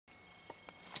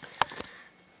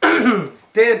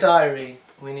Dear Diary,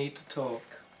 we need to talk.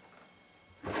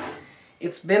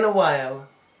 It's been a while.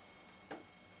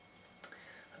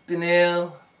 I've been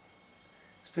ill.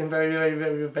 It's been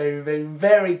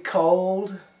very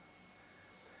cold.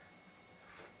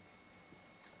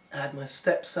 I had my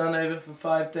stepson over for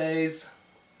 5 days.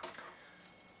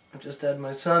 I've just had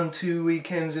my son 2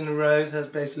 weekends in a row, so that's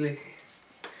basically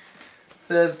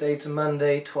Thursday to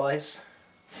Monday twice.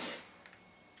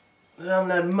 I haven't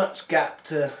had much gap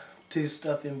to do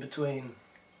stuff in between.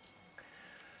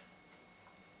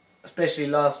 Especially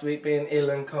last week being ill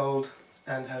and cold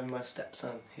and having my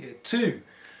stepson here too,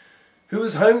 who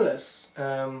was homeless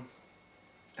and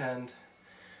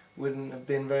wouldn't have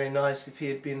been very nice if he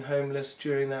had been homeless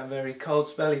during that very cold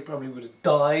spell. He probably would have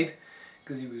died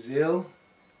because he was ill.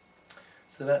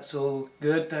 So that's all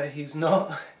good that he's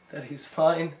not, that he's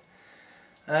fine.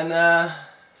 And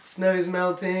snow is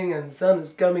melting and sun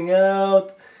is coming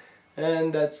out,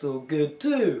 and that's all good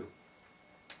too.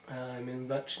 I'm in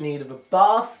much need of a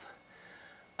bath,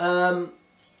 but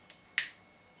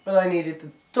I needed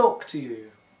to talk to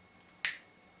you.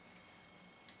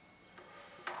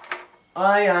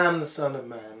 I am the Son of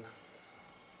Man.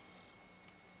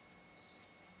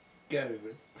 Get over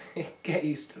it. Get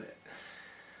used to it.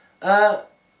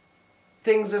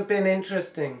 Things have been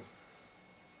interesting.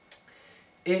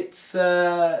 It's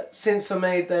since I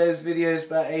made those videos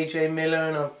about AJ Miller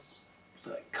and I've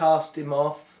cast him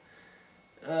off,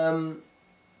 I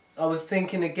was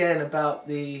thinking again about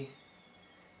the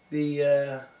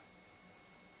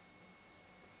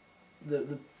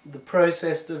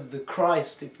process of the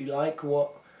Christ, if you like.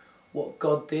 What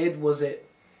God did. Was it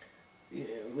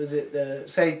the,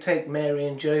 say, take Mary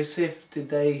and Joseph? Did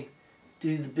they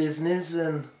do the business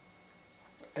and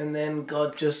then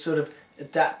God just sort of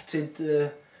adapted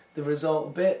the result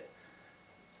a bit?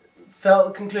 Felt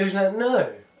the conclusion that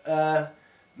no,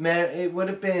 Mary, it would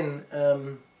have been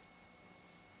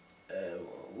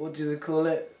what do they call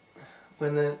it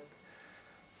when the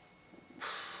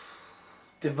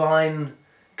divine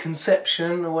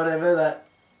conception or whatever, that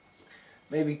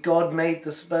maybe God made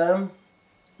the sperm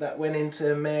that went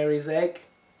into Mary's egg.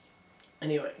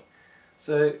 Anyway,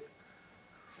 so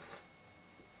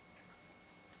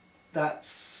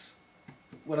that's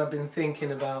what I've been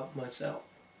thinking about myself.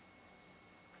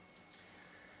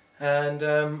 And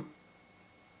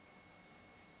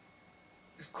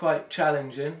it's quite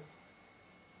challenging.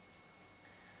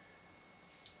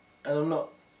 And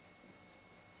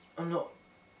I'm not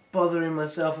bothering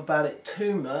myself about it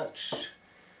too much,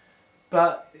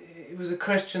 but it was a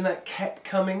question that kept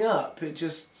coming up. It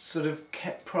just sort of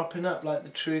kept propping up like the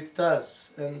truth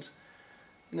does. And,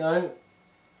 you know,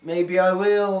 maybe I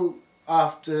will,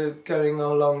 after going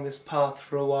along this path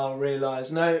for a while,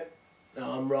 realise, no,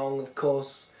 I'm wrong, of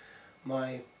course.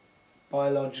 My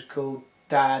biological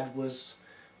dad was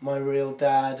my real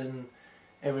dad and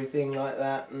everything like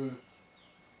that.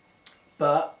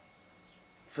 But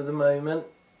for the moment,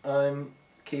 I'm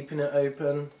keeping it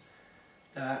open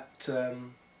that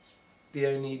the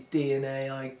only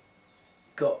DNA I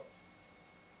got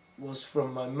was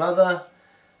from my mother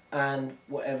and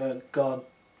whatever God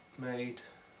made.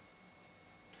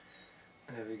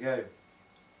 There we go.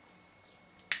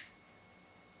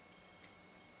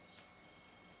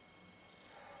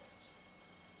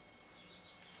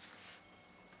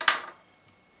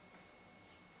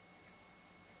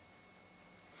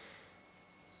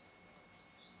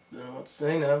 Don't know what to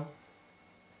say now.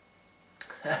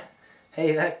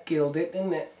 Hey, that killed it,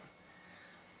 didn't it?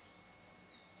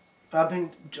 I've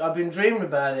been dreaming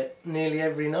about it nearly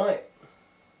every night.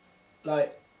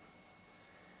 Like,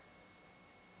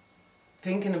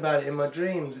 thinking about it in my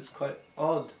dreams, it's quite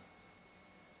odd.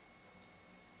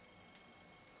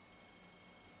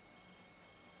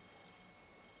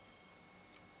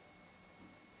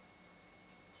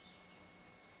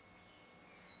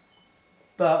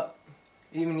 But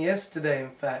even yesterday, in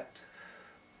fact,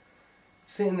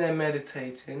 sitting there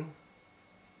meditating,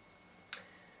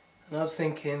 and I was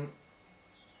thinking,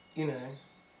 you know,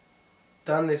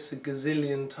 done this a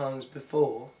gazillion times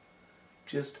before,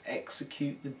 just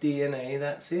execute the DNA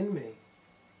that's in me.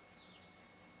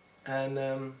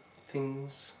 And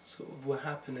things sort of were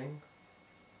happening.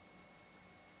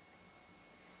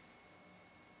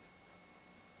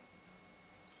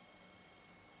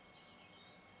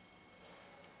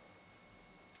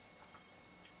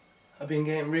 I've been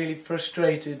getting really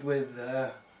frustrated with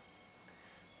the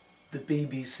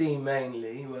BBC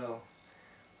mainly. Well,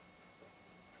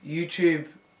 YouTube,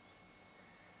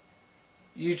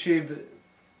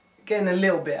 getting a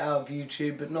little bit out of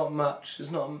YouTube, but not much.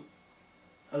 There's not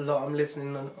a lot I'm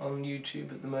listening on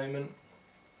YouTube at the moment.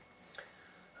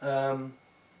 But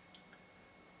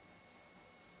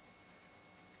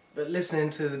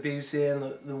listening to the BBC and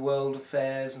the world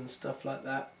affairs and stuff like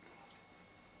that,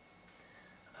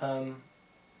 I'm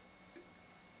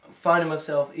finding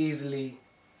myself easily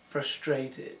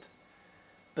frustrated.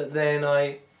 But then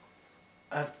I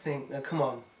have to think, now come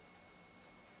on.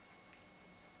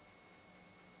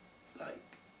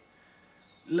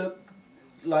 Look,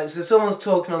 like, so someone's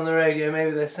talking on the radio,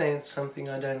 maybe they're saying something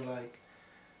I don't like.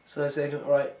 So I say to them,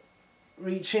 right,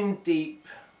 reach in deep,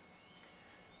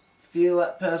 feel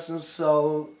that person's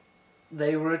soul,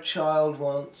 they were a child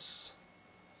once.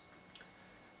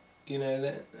 You know,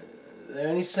 they're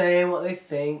only saying what they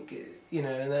think, you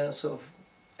know, and they're sort of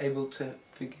able to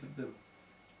forgive them.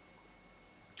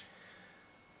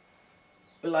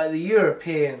 But like the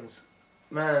Europeans,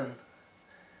 man,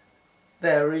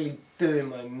 they're really doing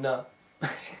my nut.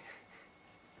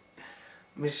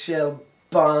 Michel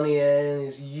Barnier and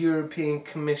his European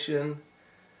Commission.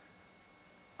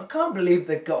 I can't believe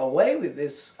they've got away with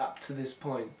this up to this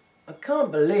point. I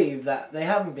can't believe that they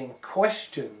haven't been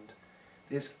questioned.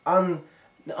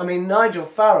 I mean, Nigel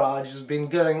Farage has been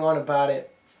going on about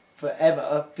it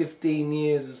forever, 15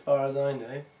 years as far as I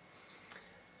know,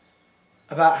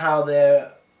 about how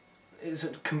it's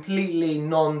completely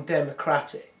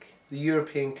non-democratic, the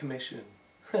European Commission.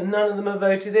 And none of them are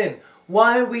voted in.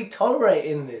 Why are we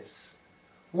tolerating this?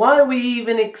 Why are we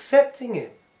even accepting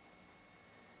it?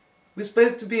 We're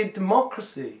supposed to be a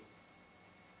democracy.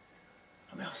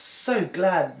 I mean, I'm so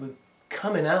glad we're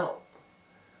coming out.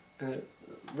 The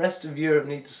rest of Europe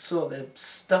need to sort their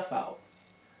stuff out.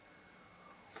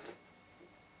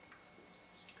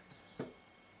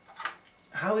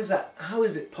 How is that? How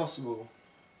is it possible?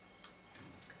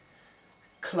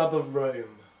 Club of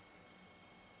Rome.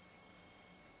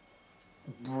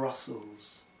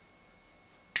 Brussels.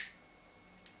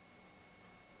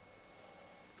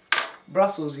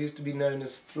 Brussels used to be known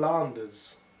as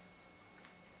Flanders.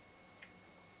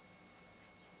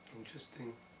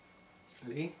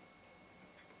 Interestingly,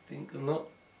 think or not.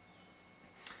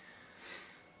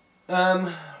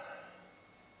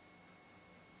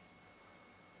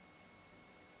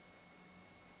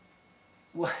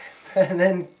 And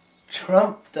then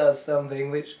Trump does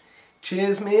something which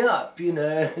cheers me up, you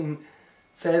know, and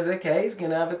says, okay, he's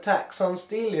going to have a tax on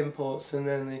steel imports, and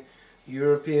then the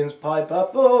Europeans pipe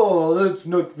up, oh, that's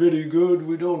not very good,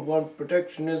 we don't want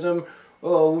protectionism,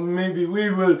 oh, maybe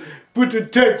we will put a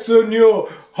tax on your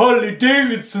Harley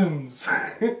Davidsons.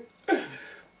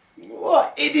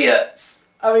 What idiots!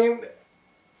 I mean,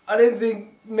 I don't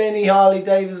think many Harley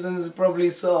Davidsons are probably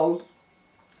sold.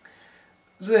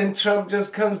 So then Trump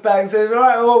just comes back and says,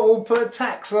 right, well, we'll put a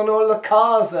tax on all the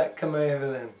cars that come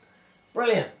over then.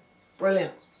 Brilliant,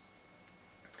 brilliant.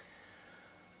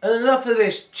 And enough of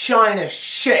this China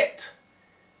shit.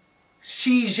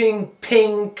 Xi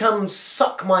Jinping, come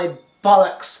suck my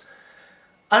bollocks.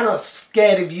 I'm not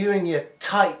scared of you and your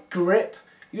tight grip.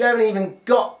 You haven't even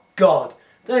got God.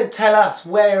 Don't tell us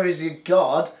where is your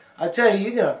God. I tell you,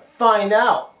 you're going to find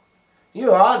out.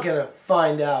 You are going to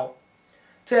find out.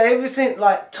 So ever since,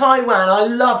 like, Taiwan, I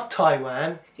love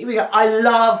Taiwan. Here we go, I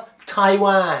love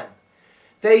Taiwan.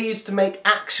 They used to make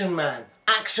Action Man.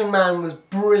 Action Man was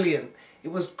brilliant.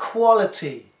 It was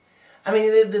quality. I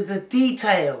mean, the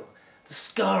detail, the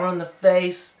scar on the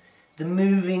face, the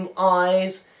moving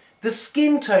eyes, the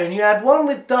skin tone. You had one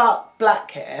with dark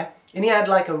black hair, and he had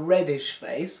like a reddish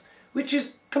face, which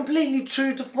is completely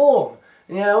true to form.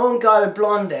 And you had one guy with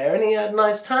blonde hair, and he had a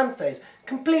nice tan face.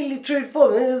 Completely true to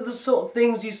form. These are the sort of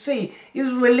things you see. It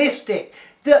was realistic.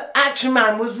 The Action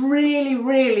Man was really,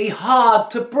 really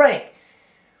hard to break.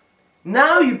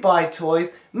 Now you buy toys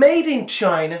made in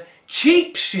China,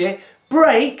 cheap shit,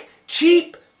 break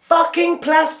cheap fucking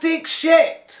plastic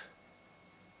shit.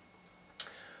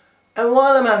 And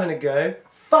while I'm having a go,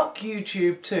 fuck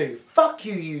YouTube too. Fuck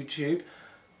you, YouTube.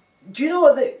 Do you know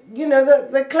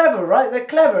what they're clever, right? They're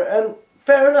clever, and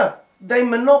fair enough. They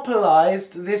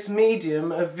monopolised this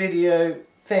medium of video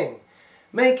thing,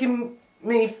 making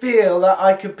me feel that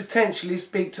I could potentially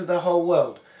speak to the whole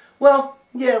world. Well,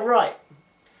 yeah, right.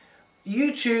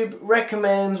 YouTube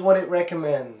recommends what it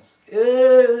recommends.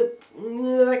 They're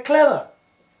clever.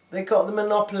 They got the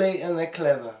monopoly and they're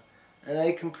clever. And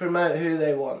they can promote who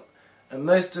they want. And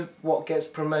most of what gets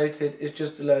promoted is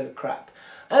just a load of crap.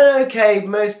 And okay,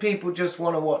 most people just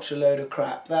want to watch a load of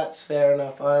crap. That's fair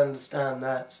enough, I understand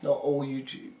that. It's not all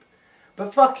YouTube.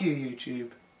 But fuck you,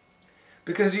 YouTube.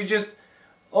 Because you just,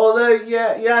 although,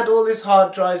 yeah, you had all this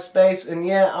hard drive space, and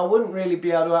yeah, I wouldn't really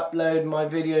be able to upload my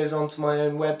videos onto my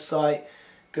own website,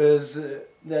 because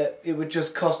it would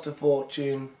just cost a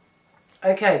fortune.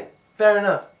 Okay, fair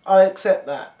enough. I accept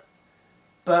that.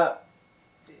 But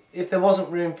if there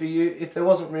wasn't room for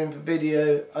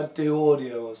video, I'd do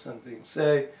audio or something.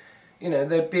 So, you know,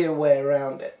 there'd be a way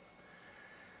around it.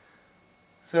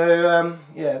 So,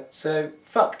 yeah, so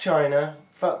fuck China,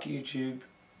 fuck YouTube.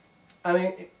 I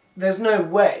mean, there's no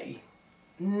way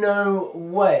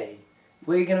we're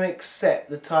going to accept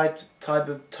the type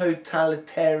of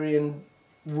totalitarian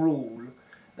rule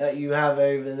that you have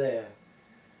over there.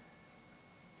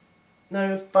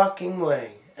 No fucking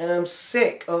way. And I'm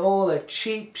sick of all the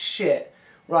cheap shit.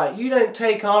 Right, you don't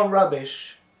take our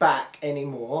rubbish back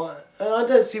anymore. And I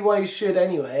don't see why you should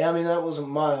anyway. I mean, that wasn't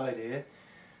my idea.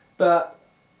 But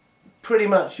pretty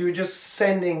much you were just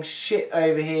sending shit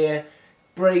over here,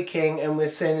 breaking, and we're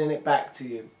sending it back to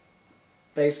you.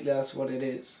 Basically, that's what it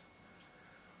is.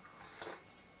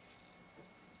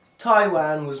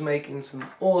 Taiwan was making some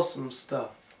awesome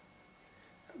stuff.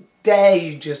 Dare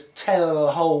you just tell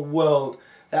the whole world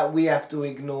that we have to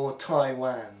ignore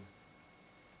Taiwan?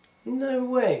 No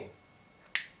way.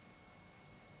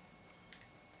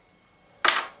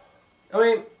 I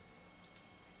mean,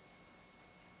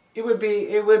 it would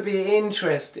be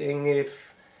interesting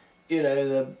if, you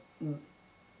know,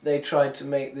 they tried to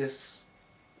make this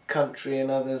country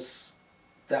and others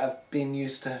that have been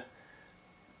used to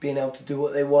being able to do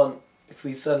what they want, if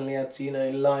we suddenly had to, you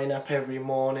know, line up every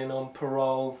morning on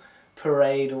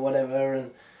parade or whatever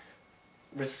and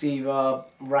receive our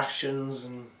rations.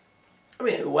 And I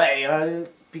mean, in a way, it'd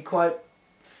be quite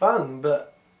fun,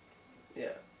 but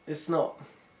yeah, it's not.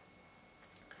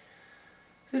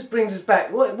 This brings us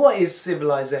back. What is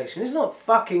civilization? It's not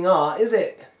fucking art, is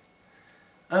it?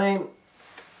 I mean,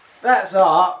 that's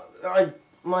art.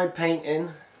 My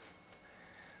painting.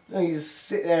 You just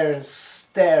sit there and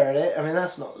stare at it. I mean,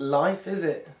 that's not life, is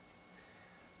it?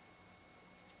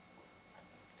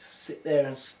 Sit there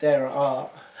and stare at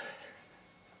art.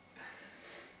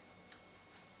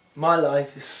 My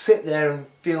life is sit there and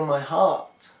feel my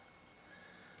heart.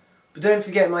 But don't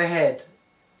forget my head.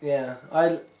 Yeah,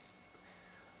 I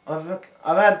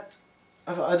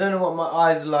don't know what my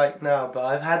eyes are like now, but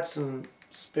I've had some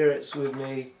spirits with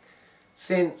me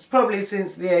probably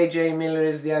since the AJ Miller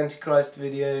is the Antichrist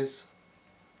videos,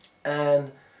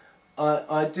 and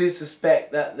I do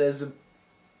suspect that there's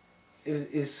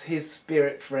is his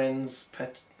spirit friends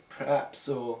perhaps,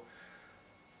 or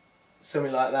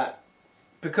something like that,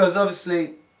 because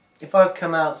obviously if I've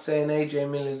come out saying AJ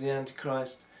Miller is the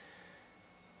Antichrist,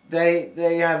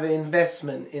 they have an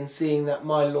investment in seeing that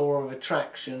my law of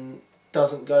attraction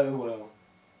doesn't go well,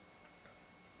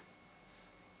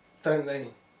 don't they?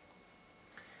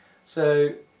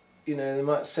 So, you know, they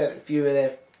might send a few of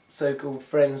their so-called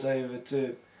friends over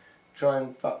to try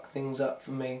and fuck things up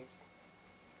for me.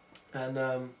 And,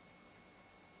 well,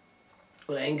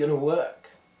 it ain't gonna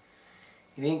work.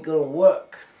 It ain't gonna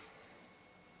work.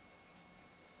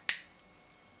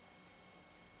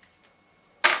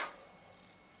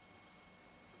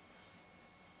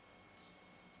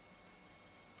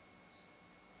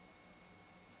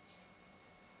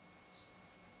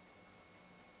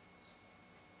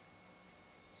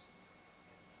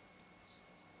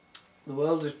 The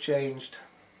world has changed.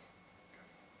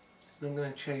 It's not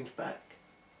going to change back.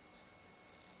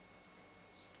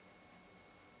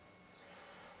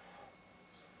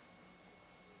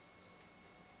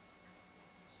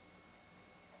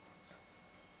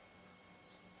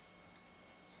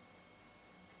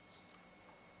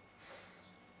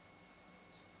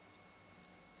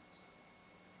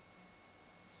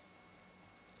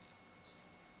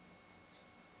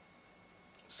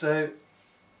 So,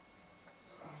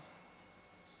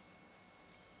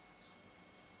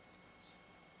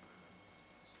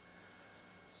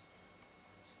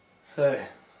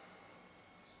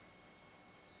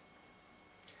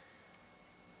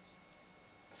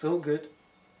 it's all good.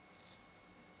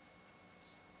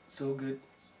 It's all good.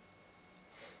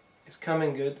 It's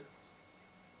coming good.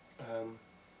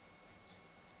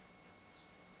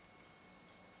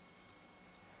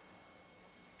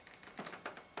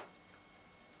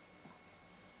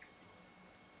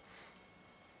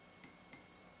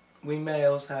 We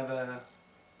males have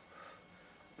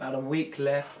about a week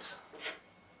left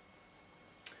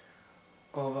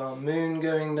of our moon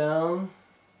going down.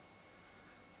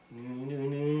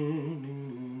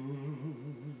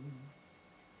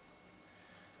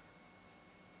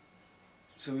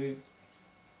 So we've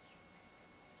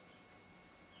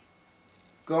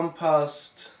gone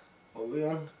past, what are we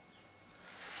on?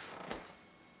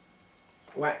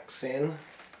 Waxing.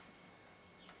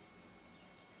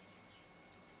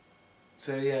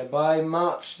 So yeah, by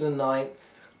March the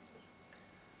 9th,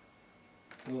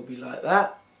 we'll be like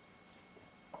that.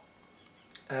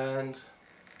 and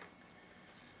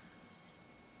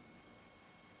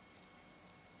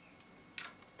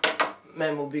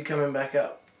men will be coming back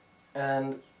up,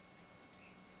 and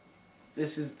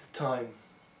this is the time.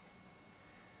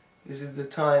 This is the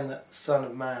time that the Son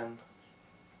of Man,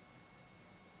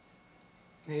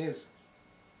 he is.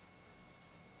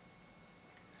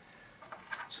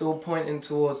 It's all pointing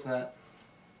towards that.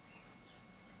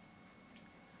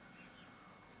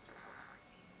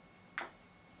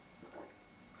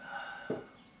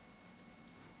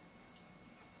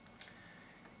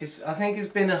 I think it's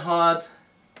been a hard,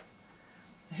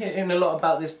 hearing a lot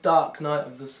about this dark night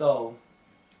of the soul.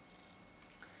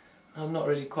 I'm not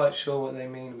really quite sure what they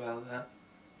mean about that,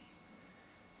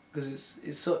 because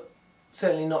it's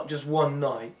certainly not just one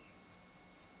night.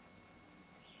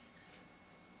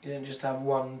 You don't just have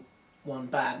one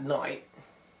bad night.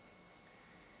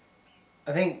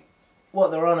 I think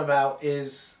what they're on about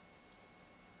is,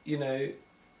 you know,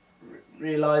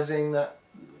 realising that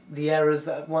the errors,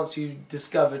 that once you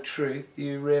discover truth,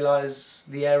 you realise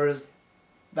the errors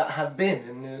that have been,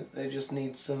 and they just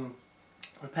need some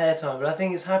repair time. But I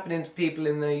think it's happening to people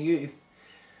in their youth,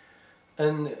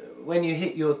 and when you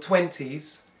hit your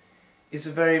 20s, it's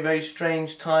a very, very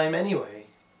strange time anyway.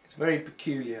 It's very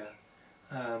peculiar,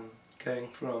 going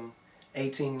from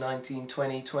 18, 19,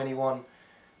 20, 21,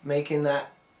 making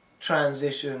that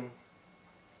transition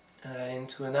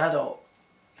into an adult.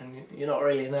 And you're not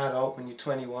really an adult when you're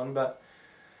 21, but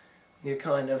you're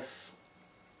kind of,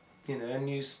 you know, a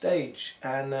new stage,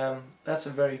 and that's a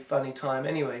very funny time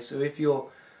anyway. So if you're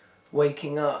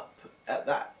waking up at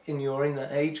that, you're in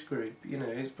that age group, you know,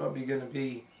 it's probably going to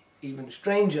be even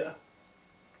stranger.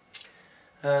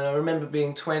 And I remember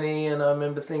being 20, and I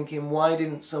remember thinking, why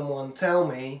didn't someone tell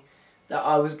me that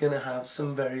I was going to have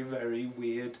some very, very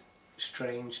weird,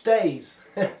 strange days?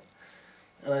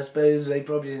 And I suppose they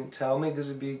probably didn't tell me because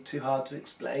it'd be too hard to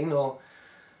explain, or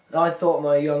I thought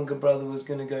my younger brother was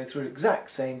going to go through the exact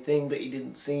same thing, but he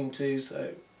didn't seem to,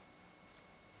 so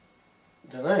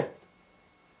I don't know.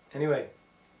 Anyway,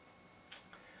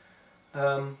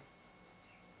 the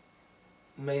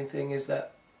main thing is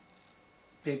that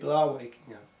people are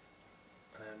waking up,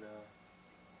 and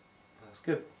that's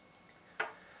good.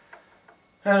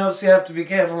 And obviously you have to be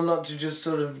careful not to just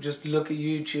sort of just look at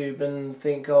YouTube and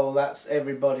think, oh, that's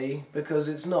everybody, because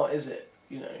it's not, is it?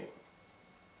 You know,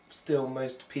 still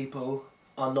most people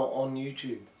are not on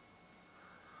YouTube.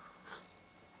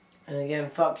 And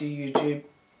again, fuck you, YouTube.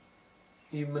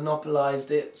 You monopolised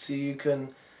it so you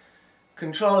can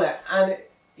control it. And,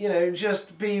 you know,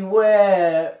 just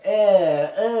beware,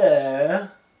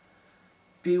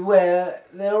 beware,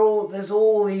 there's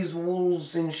all these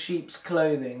wolves in sheep's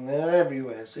clothing. They're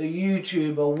everywhere. So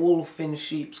YouTube, a wolf in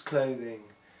sheep's clothing.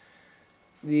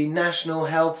 The National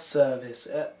Health Service,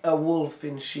 a wolf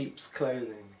in sheep's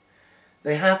clothing.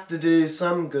 They have to do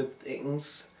some good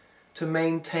things to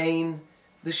maintain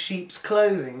the sheep's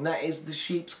clothing. That is the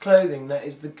sheep's clothing. That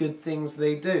is the good things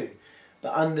they do.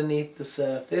 But underneath the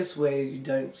surface, where you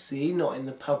don't see, not in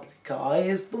the public eye,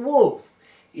 is the wolf.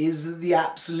 Is the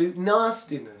absolute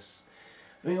nastiness.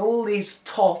 I mean, all these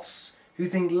toffs who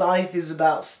think life is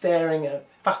about staring at a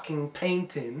fucking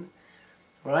painting,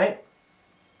 right?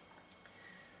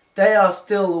 They are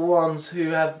still the ones who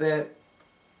have their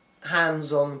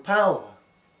hands on power.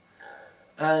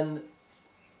 And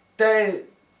they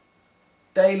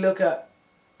look at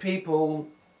people,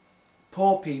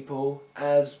 poor people,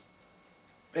 as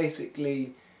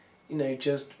basically, you know,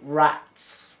 just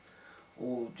rats,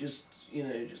 or just, you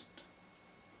know,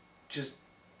 just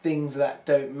things that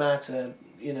don't matter.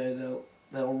 You know,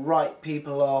 they'll write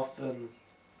people off and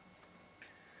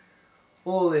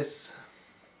all this.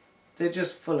 They're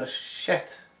just full of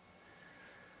shit.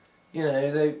 You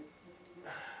know,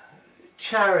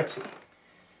 charity.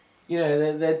 You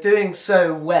know, they're doing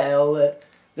so well that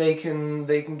they can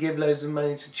give loads of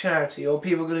money to charity, or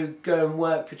people are going to go and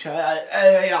work for charity.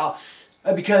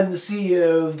 I become the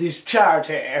CEO of this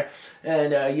charity,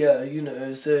 and yeah, you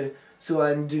know, so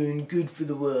I'm doing good for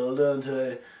the world, aren't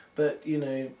I? But, you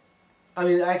know, I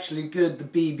mean, actually good, the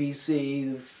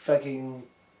BBC, the fucking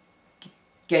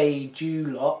gay Jew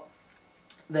lot,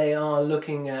 they are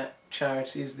looking at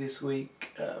charities this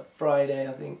week, Friday,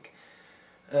 I think,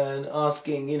 and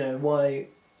asking, you know, why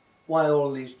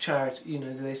all these charities, you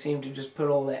know, they seem to just put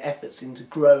all their efforts into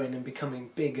growing and becoming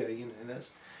bigger. You know,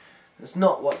 that's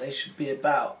not what they should be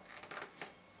about.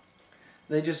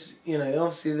 They just, you know,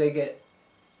 obviously they get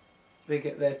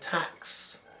their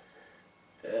tax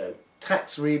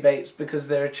rebates because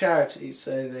they're a charity,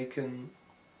 so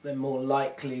they're more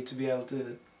likely to be able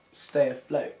to stay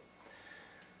afloat.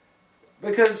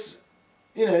 Because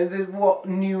you know, there's what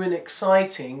new and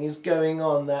exciting is going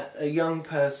on that a young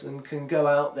person can go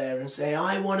out there and say,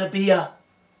 I want to be a...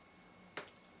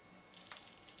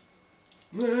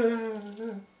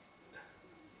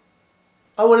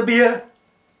 I want to be an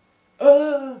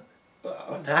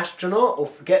astronaut, or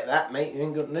forget that, mate, you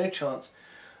ain't got no chance.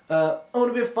 I want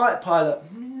to be a fighter pilot.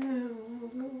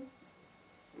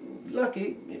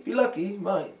 Lucky, if you're lucky,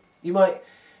 you might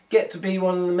get to be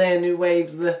one of the men who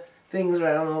waves the things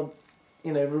around, or,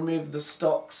 you know, remove the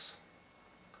stocks.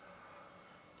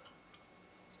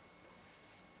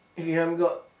 If you haven't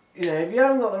got, you know, if you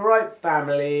haven't got the right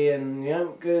family and you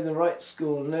haven't go to the right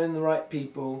school, known the right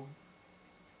people,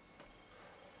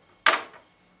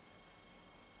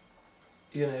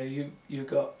 you know, you've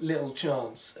got little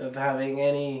chance of having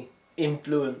any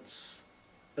influence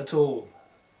at all.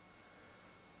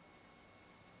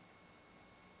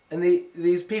 And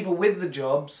these people with the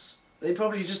jobs, they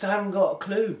probably just haven't got a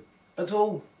clue at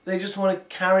all. They just want to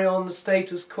carry on the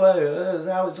status quo. That's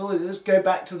how it's always. Let's go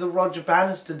back to the Roger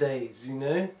Bannister days, you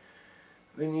know.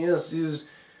 When yes, he was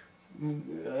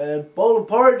a bowl of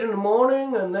porridge in the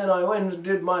morning, and then I went and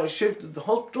did my shift at the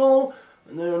hospital,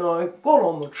 and then I got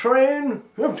on the train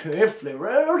up to Iffley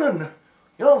Road, and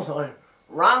yes, I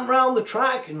ran round the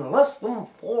track in less than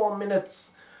 4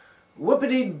 minutes.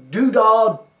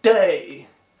 Whoopity-doo-dah day.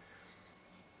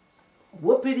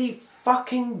 Whoopity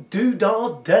fucking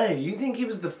doo-dah day. You think he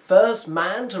was the first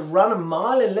man to run a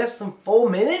mile in less than 4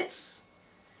 minutes?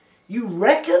 You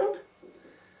reckon?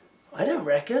 I don't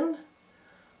reckon.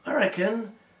 I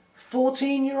reckon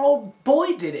 14-year-old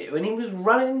boy did it when he was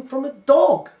running from a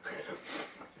dog.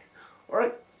 Or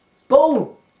a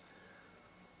bull.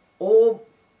 Or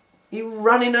he was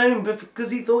running home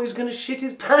because he thought he was going to shit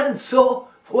his pants or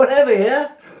whatever,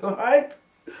 yeah? Alright?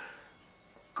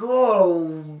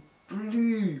 God,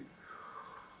 blue.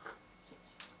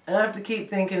 And I have to keep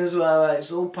thinking as well, like,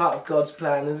 it's all part of God's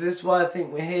plan. Is this why I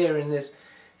think we're here in this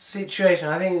situation?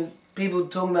 I think people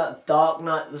talking about dark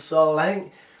night of the soul.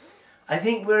 I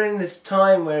think we're in this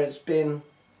time where it's been,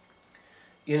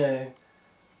 you know,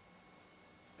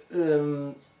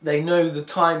 they know the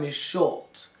time is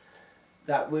short.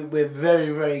 That we're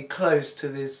very, very close to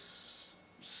this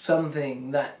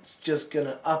something that's just going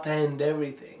to upend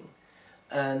everything.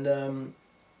 And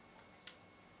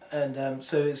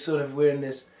so it's sort of, we're in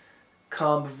this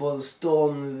calm before the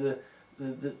storm.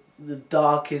 The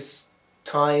darkest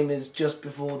time is just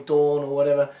before dawn or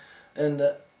whatever, and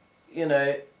you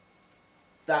know,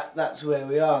 that's where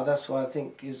we are. That's what I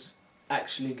think is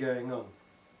actually going on.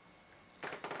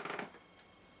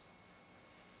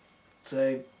 So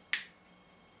it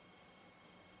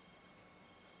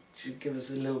should give us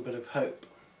a little bit of hope.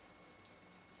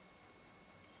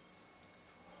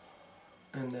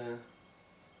 And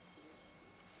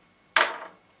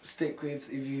stick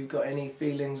with, if you've got any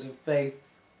feelings of faith,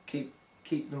 keep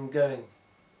them going.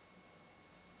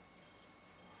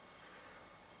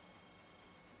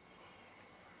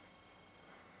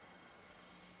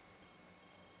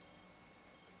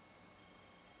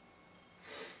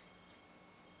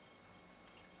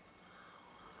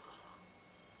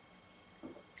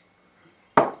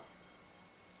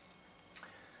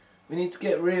 We need to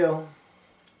get real.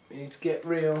 We need to get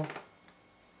real.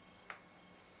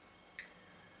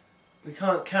 We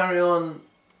can't carry on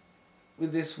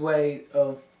with this way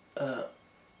of well,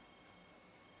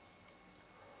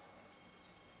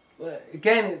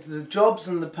 again, it's the jobs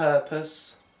and the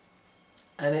purpose,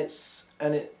 and it's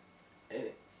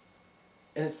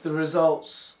the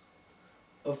results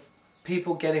of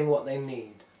people getting what they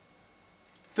need.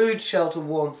 Food, shelter,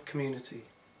 warmth, community.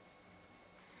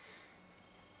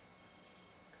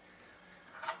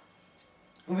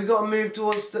 And we've got to move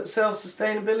towards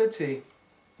self-sustainability.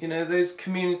 You know, those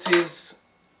communities,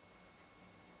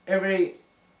 every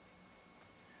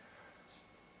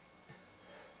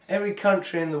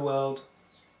country in the world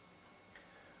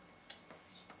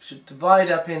should divide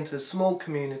up into small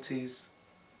communities,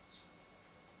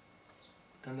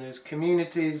 and those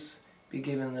communities be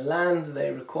given the land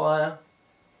they require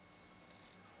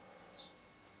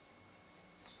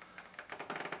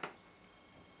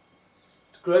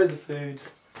to grow the food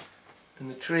and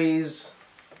the trees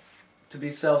to be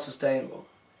self-sustainable.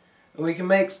 And we can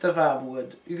make stuff out of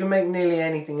wood. You can make nearly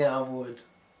anything out of wood.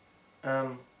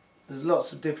 There's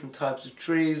lots of different types of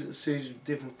trees that suit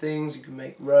different things. You can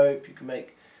make rope, you can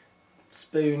make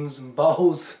spoons and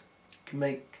bowls, you can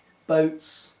make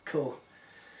boats. Cool.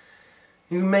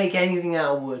 You can make anything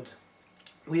out of wood.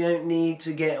 We don't need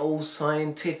to get all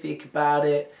scientific about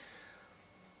it.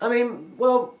 I mean,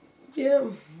 well, yeah,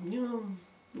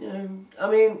 I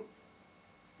mean,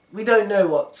 we don't know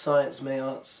what science may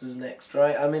answer next,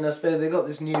 right? I mean, I suppose they've got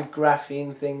this new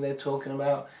graphene thing they're talking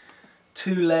about.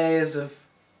 2 layers of,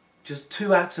 just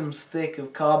 2 atoms thick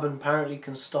of carbon apparently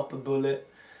can stop a bullet.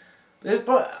 There's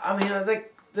probably, I mean, I think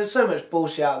there's so much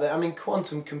bullshit out there. I mean,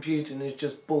 quantum computing is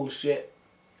just bullshit.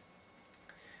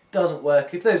 Doesn't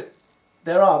work. If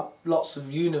there are lots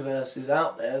of universes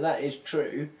out there, that is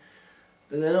true.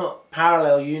 But they're not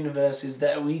parallel universes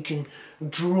that we can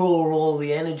draw all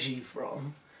the energy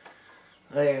from.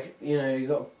 Like, you know, you've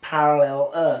got a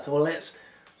parallel Earth. Well, let's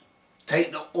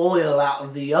take the oil out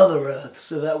of the other Earth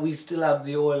so that we still have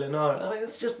the oil in our Earth. I mean,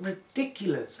 it's just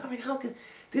ridiculous. I mean, how can...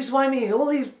 This is what I mean. All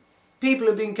these people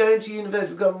have been going to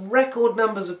university. We've got record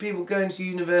numbers of people going to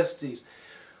universities.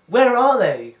 Where are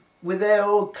they with their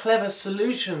all clever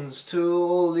solutions to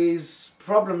all these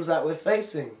problems that we're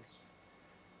facing?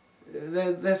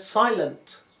 They're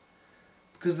silent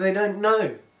because they don't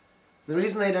know. The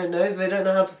reason they don't know is they don't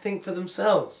know how to think for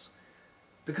themselves,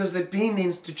 because they've been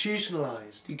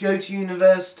institutionalized. You go to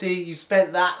university, you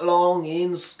spent that long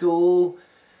in school.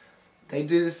 They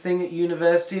do this thing at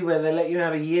university where they let you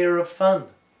have a year of fun,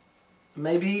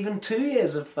 maybe even 2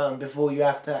 years of fun before you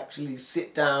have to actually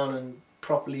sit down and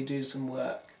properly do some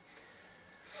work.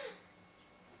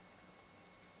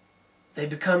 They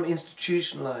become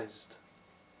institutionalized.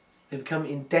 They become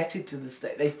indebted to the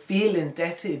state. They feel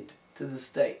indebted to the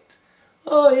state.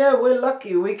 Oh yeah, we're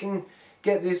lucky we can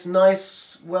get this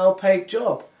nice, well-paid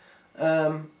job.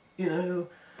 You know,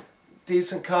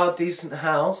 decent car, decent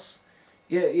house.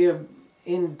 You're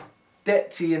in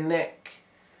debt to your neck,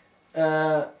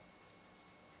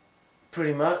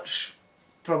 pretty much,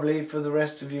 probably for the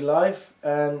rest of your life.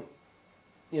 And,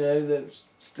 you know, there's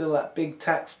still that big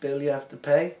tax bill you have to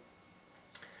pay.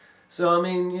 So, I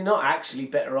mean, you're not actually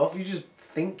better off, you just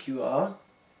think you are.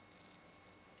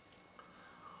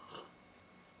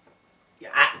 You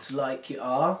act like you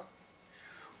are.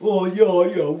 Oh,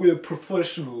 yeah, we're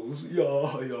professionals,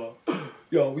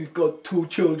 yeah, we've got 2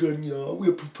 children, yeah,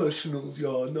 we're professionals,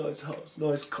 yeah, nice house,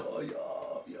 nice car,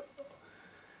 yeah.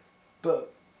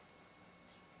 But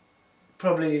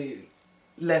probably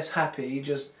less happy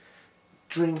just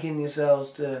drinking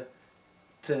yourselves to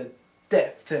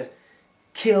death, to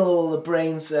kill all the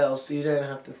brain cells so you don't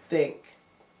have to think.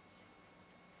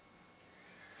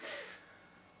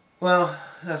 Well,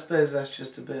 I suppose that's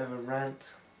just a bit of a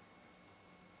rant.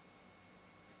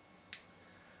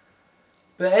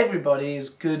 But everybody is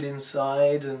good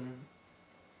inside, and,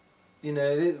 you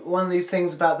know, one of these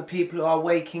things about the people who are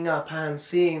waking up and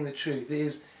seeing the truth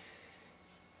is,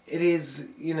 it is,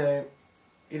 you know,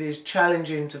 it is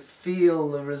challenging to feel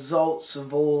the results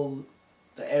of all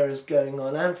the errors going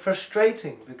on, and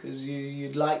frustrating, because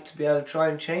you'd like to be able to try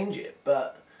and change it,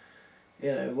 but,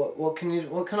 you know, what can I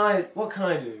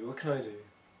do?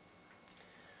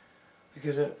 I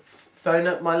could phone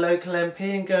up my local MP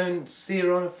and go and see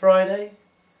her on a Friday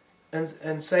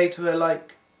and say to her,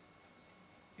 like,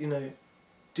 you know,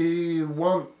 do you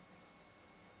want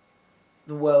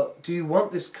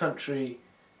this country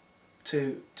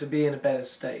to be in a better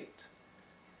state?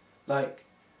 Like,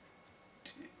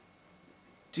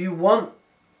 do you want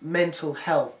mental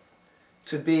health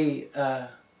to be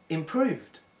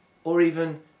improved or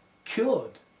even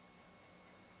cured?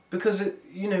 Because,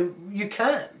 you know, you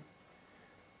can.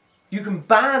 You can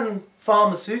ban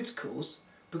pharmaceuticals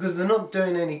because they're not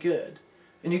doing any good,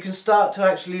 and you can start to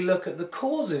actually look at the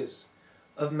causes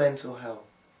of mental health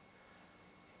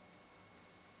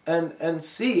and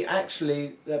see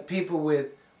actually that people with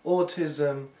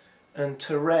autism and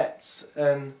Tourette's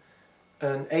and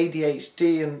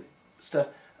ADHD and stuff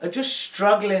are just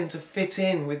struggling to fit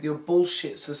in with your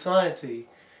bullshit society,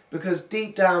 because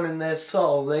deep down in their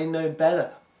soul they know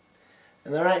better,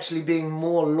 and they're actually being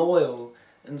more loyal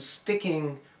and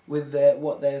sticking with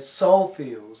what their soul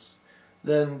feels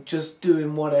than just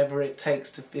doing whatever it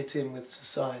takes to fit in with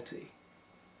society.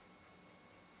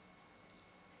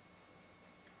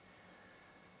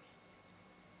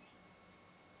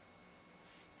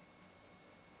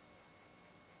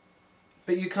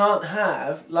 But you can't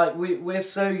have, like, we're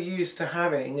so used to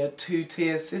having a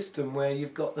 2-tier system where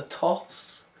you've got the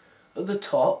toffs at the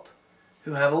top,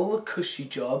 who have all the cushy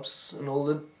jobs and all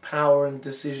the power and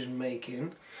decision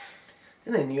making,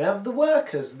 and then you have the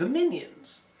workers, the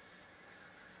minions,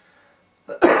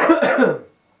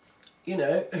 you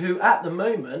know, who at the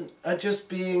moment are just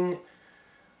being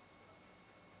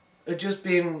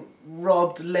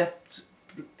robbed left,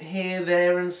 here,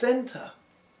 there and centre.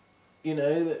 You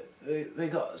know, they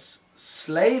got to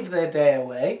slave their day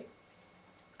away,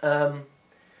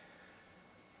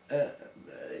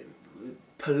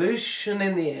 pollution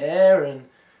in the air and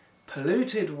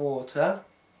polluted water,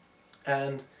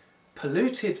 and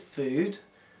polluted food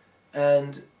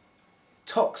and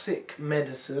toxic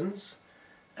medicines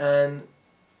and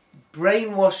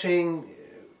brainwashed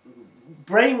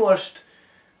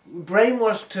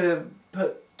to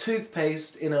put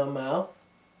toothpaste in our mouth.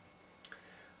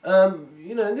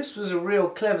 You know, this was a real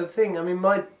clever thing. I mean,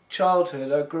 my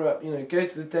childhood, I grew up, you know, go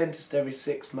to the dentist every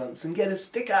 6 months and get a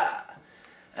sticker.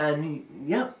 And,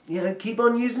 yeah, you know, keep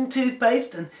on using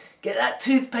toothpaste and get that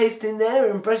toothpaste in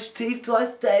there and brush your teeth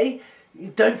twice a day.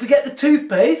 Don't forget the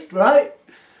toothpaste, right?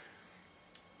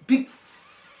 Big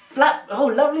flat, oh,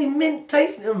 lovely mint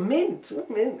taste. Oh, mint. Oh,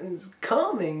 mint is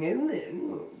calming, isn't it?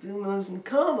 Ooh, I feel nice and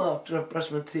calm after I brush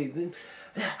my teeth.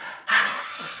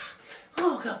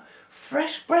 Oh, God,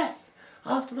 fresh breath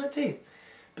after my teeth.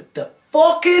 But the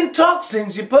fucking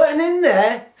toxins you're putting in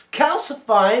there is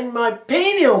calcifying my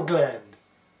pineal gland.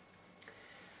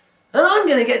 And I'm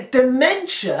going to get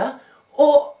dementia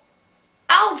or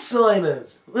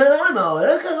Alzheimer's when I'm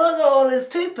older because I've got all this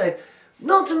toothpaste.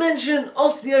 Not to mention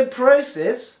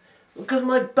osteoporosis, because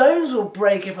my bones will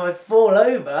break if I fall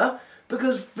over,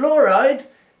 because fluoride,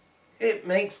 it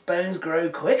makes bones grow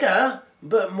quicker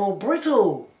but more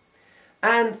brittle.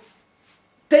 And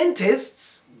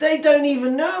dentists, they don't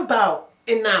even know about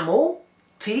enamel,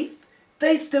 teeth.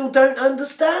 They still don't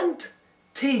understand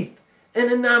teeth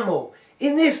and enamel.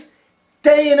 In this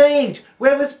day and age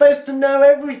where we're supposed to know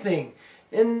everything,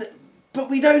 but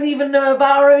we don't even know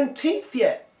about our own teeth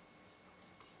yet.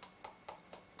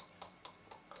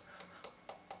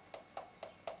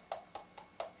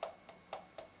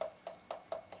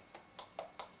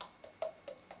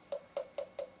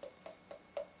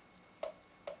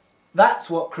 That's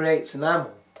what creates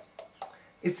enamel.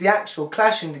 It's the actual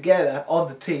clashing together of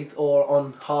the teeth or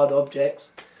on hard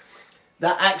objects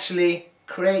that actually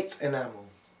creates enamel.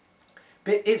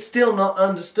 But it's still not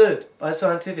understood by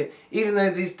scientific, even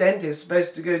though these dentists are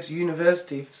supposed to go to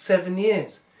university for 7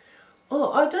 years.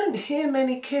 Oh, I don't hear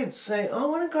many kids say, oh, I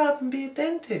want to grow up and be a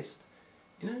dentist.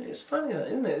 You know, it's funny that,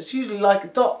 isn't it? It's usually like a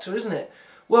doctor, isn't it?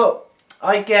 Well,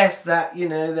 I guess that, you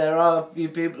know, there are a few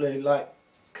people who, like,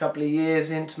 a couple of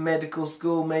years into medical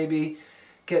school, maybe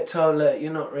get told, look,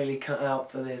 you're not really cut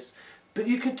out for this. But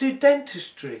you could do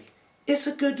dentistry. It's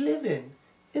a good living.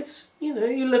 It's, you know,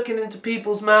 you're looking into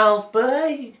people's mouths, but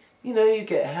hey, you know, you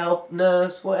get help,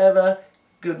 nurse, whatever,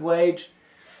 good wage.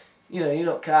 You know, you're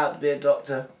not cut out to be a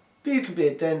doctor, but you could be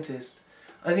a dentist.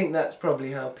 I think that's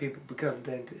probably how people become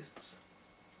dentists.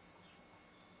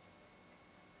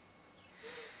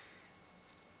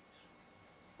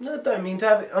 No, I don't mean to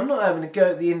have it. I'm not having a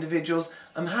go at the individuals.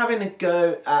 I'm having a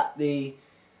go at the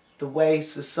way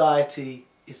society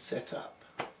is set up.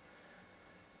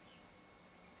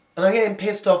 And I'm getting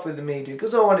pissed off with the media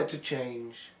because I want it to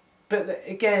change. But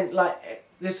again, like,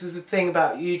 this is the thing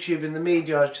about YouTube and the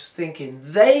media. I was just thinking,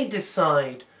 they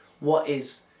decide what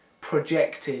is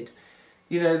projected.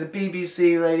 You know, the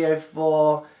BBC, Radio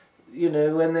 4, you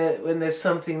know, when there's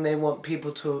something they want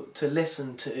people to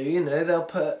listen to, you know, they'll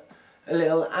put a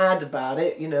little ad about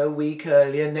it, you know, a week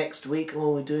earlier, next week,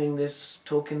 oh, we're doing this,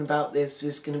 talking about this,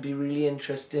 it's going to be really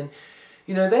interesting.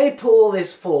 You know, they put all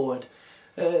this forward.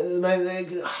 They're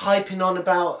hyping on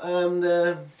about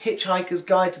the Hitchhiker's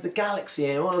Guide to the Galaxy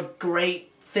and what a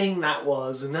great thing that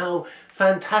was and how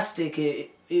fantastic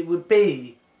it would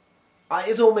be.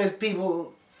 It's almost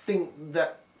people think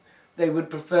that they would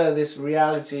prefer this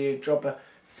reality. You drop a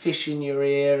fish in your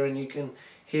ear and you can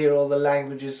hear all the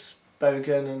languages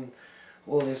spoken and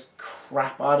all this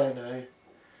crap, I don't know.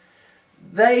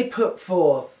 They put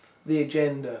forth the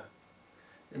agenda.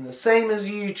 And the same as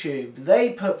YouTube,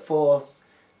 they put forth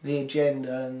the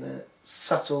agenda and the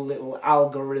subtle little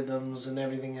algorithms and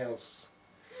everything else.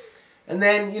 And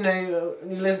then, you know,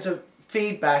 you listen to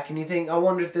feedback and you think, I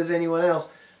wonder if there's anyone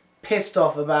else pissed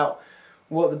off about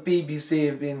what the BBC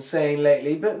have been saying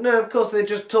lately. But no, of course, they're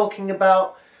just talking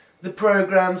about the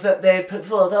programmes that they put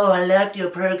forth. Oh, I loved your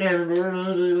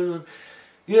programme.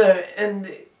 You know, and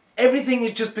everything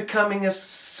is just becoming a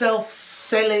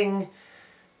self-selling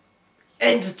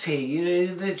entity. You know,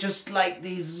 they're just like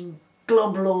these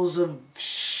globules of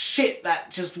shit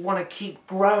that just want to keep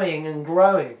growing and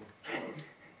growing.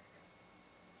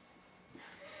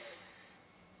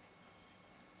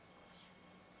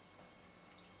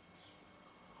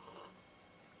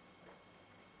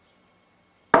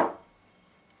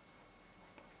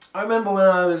 I remember when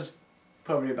I was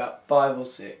probably about 5 or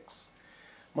 6,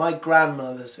 my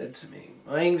grandmother said to me,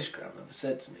 my English grandmother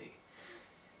said to me,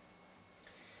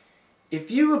 if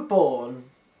you were born,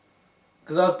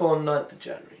 because I was born 9th of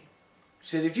January, she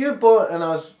said if you were born, and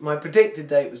my predicted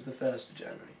date was the 1st of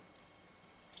January,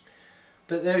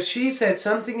 But she said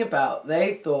something about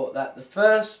they thought that the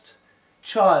first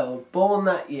child born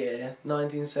that year,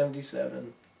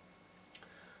 1977,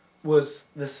 was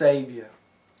the saviour.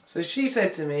 So she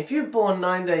said to me, if you were born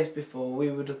 9 days before, we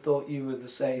would have thought you were the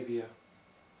saviour.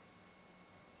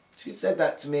 She said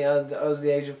that to me. I was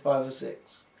the age of 5 or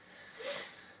 6.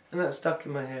 And that stuck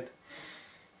in my head.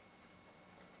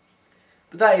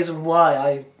 But that isn't why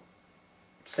I'm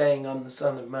saying I'm the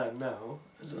Son of Man now.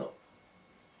 It's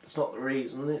not the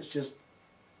reason. It's just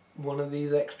one of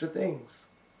these extra things.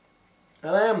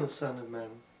 And I am the Son of Man.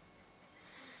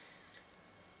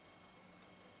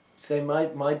 Say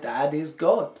my dad is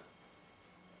God.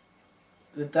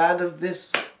 The dad of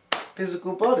this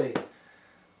physical body.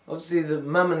 Obviously the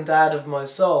mum and dad of my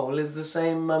soul is the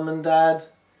same mum and dad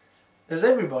as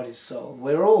everybody's soul.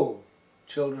 We're all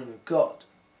children of God.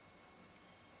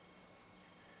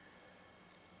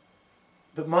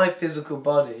 But my physical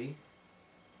body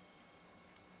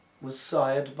was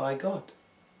sired by God.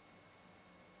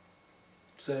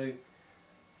 So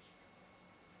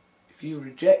if you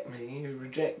reject me, you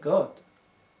reject God.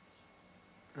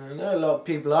 And I know a lot of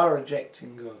people are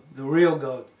rejecting God, the real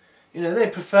God. You know, they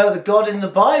prefer the God in the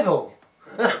Bible.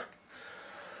 They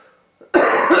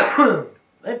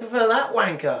prefer that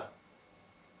wanker.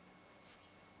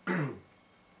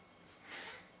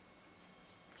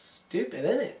 Stupid,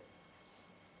 isn't it?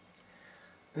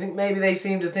 I think maybe they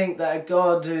seem to think that a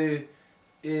God who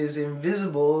is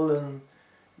invisible and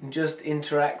just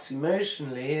interacts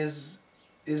emotionally is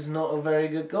not a very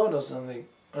good God or something.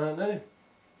 I don't know.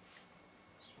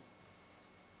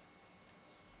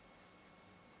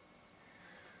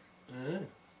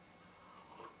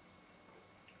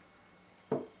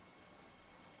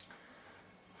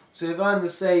 So if I'm the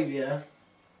saviour,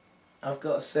 I've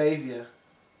got a saviour.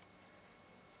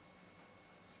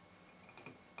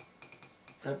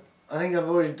 I think I've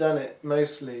already done it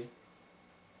mostly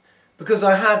because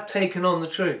I have taken on the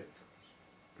truth.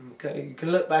 Okay, you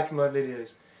can look back in my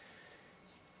videos.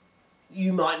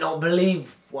 You might not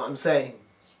believe what I'm saying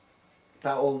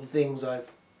about all the things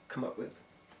I've come up with.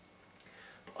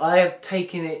 But I have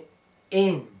taken it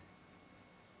in.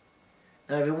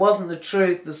 Now if it wasn't the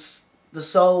truth, the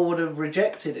soul would have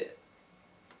rejected it.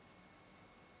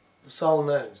 The soul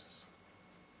knows.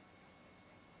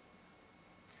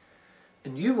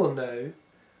 And you will know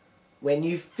when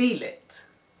you feel it.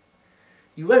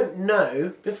 You won't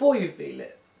know before you feel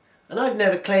it. And I've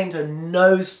never claimed to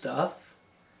know stuff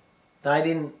that I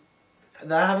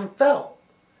haven't felt.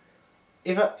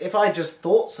 If I just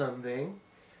thought something,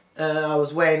 I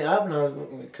was weighing it up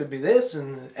and it could be this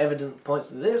and evidence points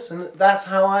to this, and that's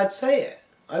how I'd say it.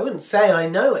 I wouldn't say I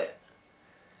know it.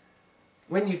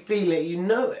 When you feel it, you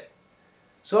know it.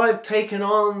 So I've taken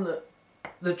on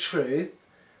the truth.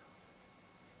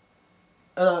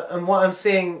 And what I'm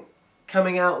seeing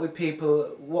coming out with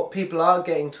people, what people are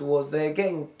getting towards, they're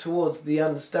getting towards the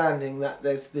understanding that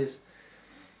there's this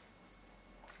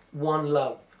one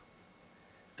love.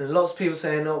 And lots of people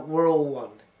saying, oh, we're all one.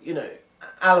 You know,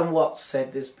 Alan Watts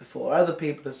said this before, other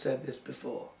people have said this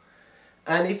before.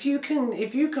 And if you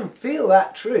can feel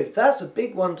that truth, that's a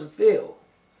big one to feel,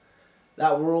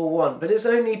 that we're all one. But it's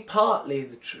only partly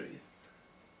the truth.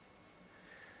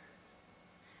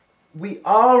 We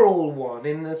are all one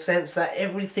in the sense that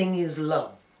everything is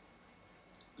love.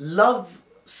 Love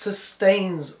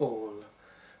sustains all.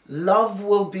 Love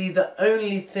will be the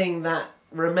only thing that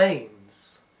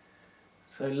remains.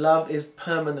 So love is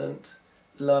permanent.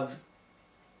 Love,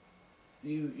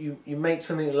 you make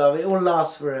something love, it will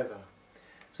last forever.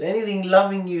 So anything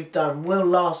loving you've done will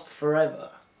last forever.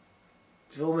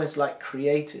 It's almost like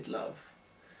created love.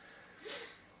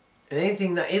 And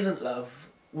anything that isn't love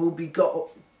will be gone,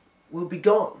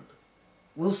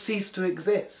 will cease to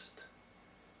exist.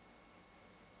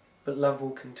 But love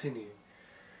will continue.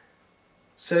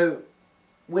 So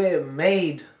we're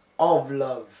made of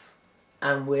love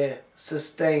and we're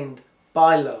sustained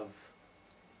by love.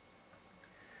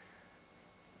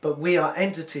 But we are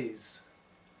entities,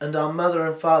 and our Mother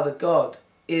and Father God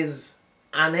is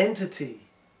an entity.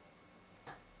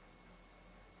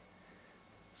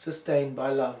 Sustained by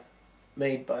love,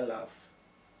 made by love,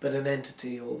 but an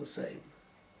entity all the same.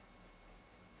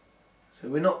 So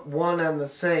we're not one and the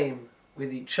same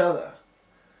with each other.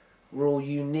 We're all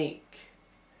unique.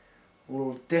 We're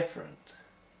all different.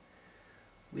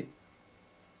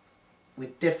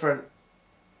 With different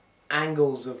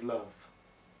angles of love.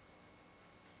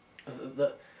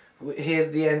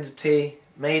 Here's the entity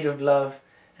made of love,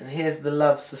 and here's the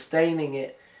love sustaining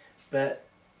it, but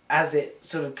as it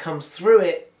sort of comes through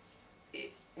it,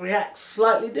 it reacts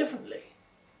slightly differently.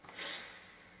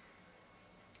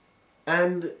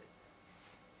 And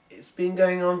it's been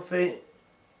going on for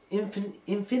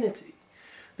infinity.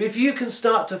 But if you can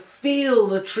start to feel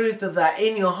the truth of that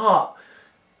in your heart,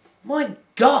 my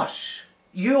gosh,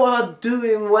 you are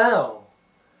doing well.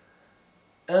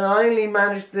 And I only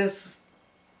managed this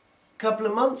a couple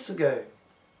of months ago.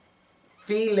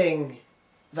 Feeling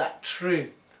that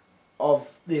truth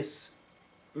of this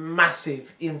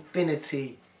massive,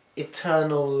 infinity,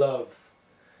 eternal love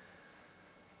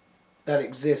that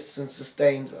exists and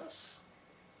sustains us.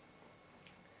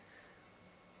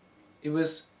 It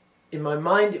was, in my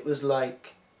mind, it was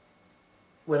like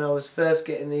when I was first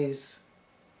getting these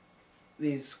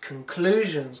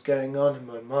conclusions going on in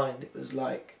my mind, it was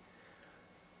like,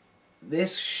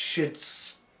 this should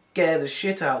scare the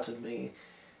shit out of me.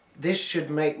 This should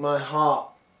make my heart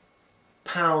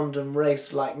pound and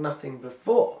race like nothing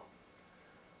before.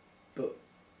 But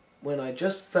when I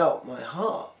just felt my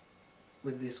heart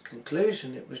with this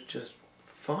conclusion, it was just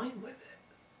fine with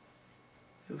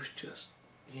it. It was just,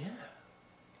 yeah,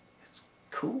 it's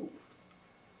cool.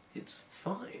 It's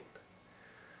fine.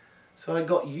 So I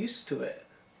got used to it.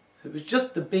 It was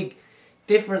just the big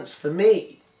difference for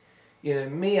me. You know,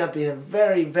 me, I've been a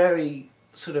very, very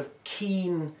sort of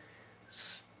keen,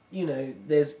 you know,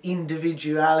 there's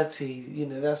individuality, you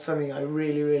know, that's something I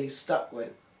really, really stuck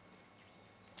with.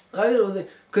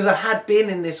 Because I had been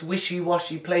in this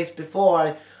wishy-washy place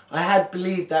before. I had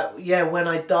believed that, yeah, when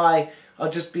I die, I'll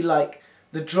just be like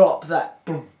the drop that,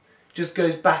 boom, just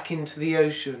goes back into the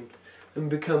ocean and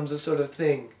becomes a sort of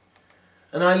thing.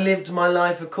 And I lived my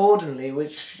life accordingly,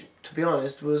 which, to be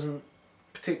honest, wasn't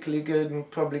particularly good and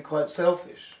probably quite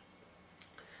selfish.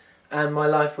 And my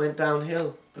life went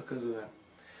downhill because of that.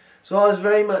 So I was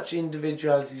very much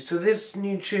individuality. So this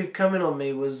new truth coming on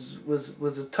me was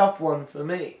a tough one for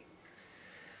me.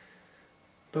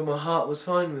 But my heart was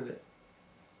fine with it.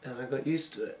 And I got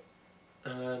used to it.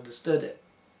 And I understood it.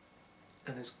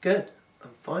 And it's good.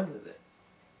 I'm fine with it.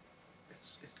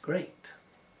 It's great.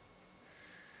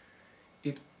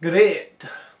 It's great.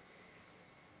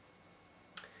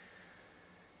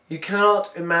 You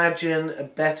cannot imagine a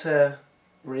better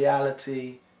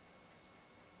reality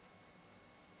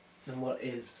than what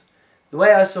is. The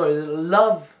way I saw it,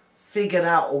 love figured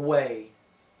out a way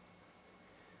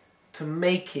to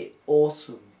make it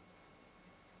awesome,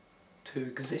 to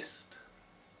exist,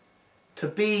 to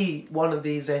be one of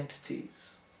these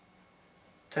entities,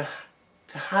 to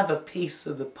have a piece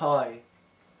of the pie.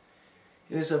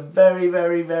 It's a very,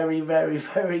 very, very, very,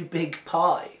 very big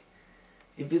pie.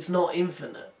 If it's not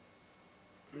infinite,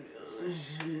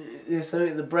 it's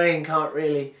something the brain can't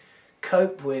really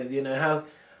cope with. You know,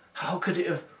 how could it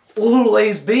have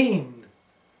always been?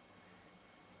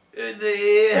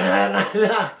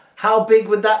 How big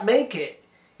would that make it?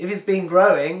 If it's been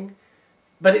growing,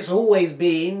 but it's always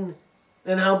been,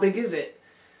 then how big is it?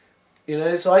 You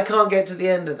know, so I can't get to the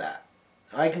end of that.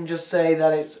 I can just say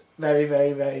that it's very,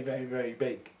 very, very, very, very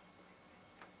big.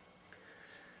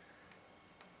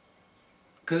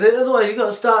 Because otherwise you've got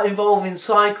to start involving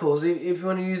cycles if you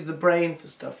want to use the brain for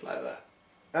stuff like that.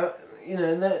 And, you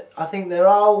know, I think there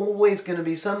are always going to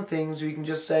be some things where you can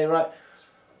just say, right,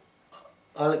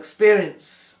 I'll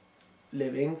experience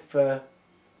living for,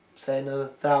 say, another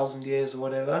 1,000 years or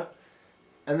whatever,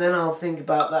 and then I'll think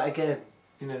about that again.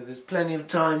 You know, there's plenty of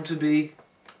time to be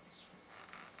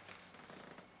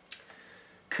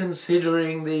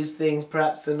considering these things.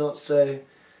 Perhaps they're not so,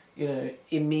 you know,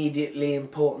 immediately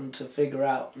important to figure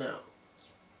out now.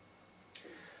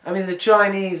 I mean, the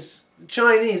Chinese,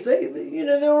 they you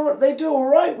know, they do all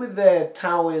right with their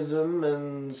Taoism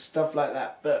and stuff like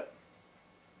that, but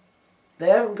they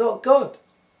haven't got God.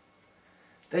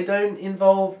 They don't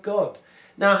involve God.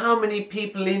 Now, how many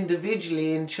people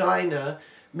individually in China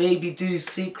maybe do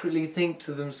secretly think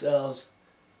to themselves,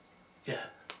 yeah,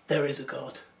 there is a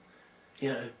God. You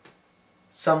know,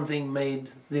 something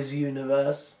made this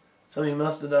universe. Something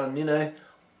must have done, you know.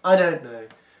 I don't know,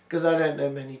 because I don't know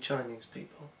many Chinese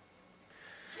people.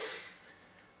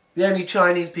 The only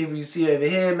Chinese people you see over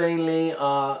here mainly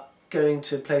are going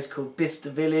to a place called Bicester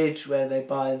Village, where they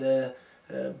buy the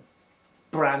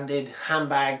branded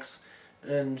handbags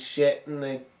and shit, and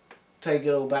they take it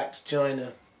all back to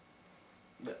China.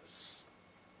 It's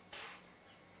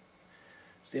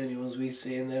the only ones we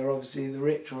see, and they're obviously the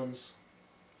rich ones.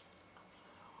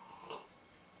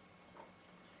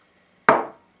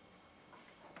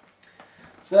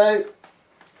 So,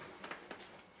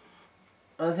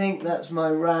 I think that's my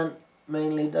rant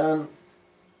mainly done.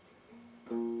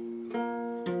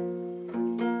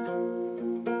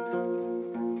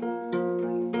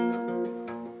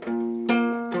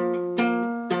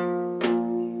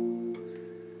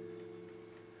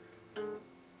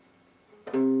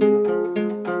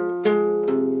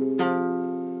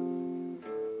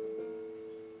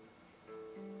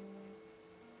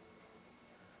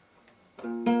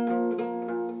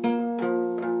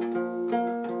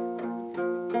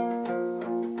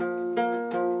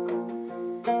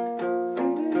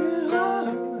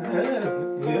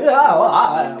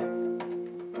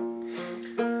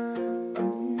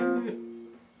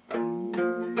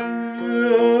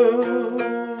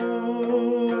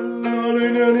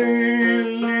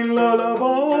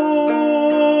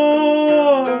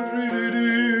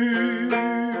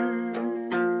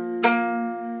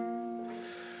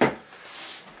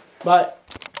 Bye.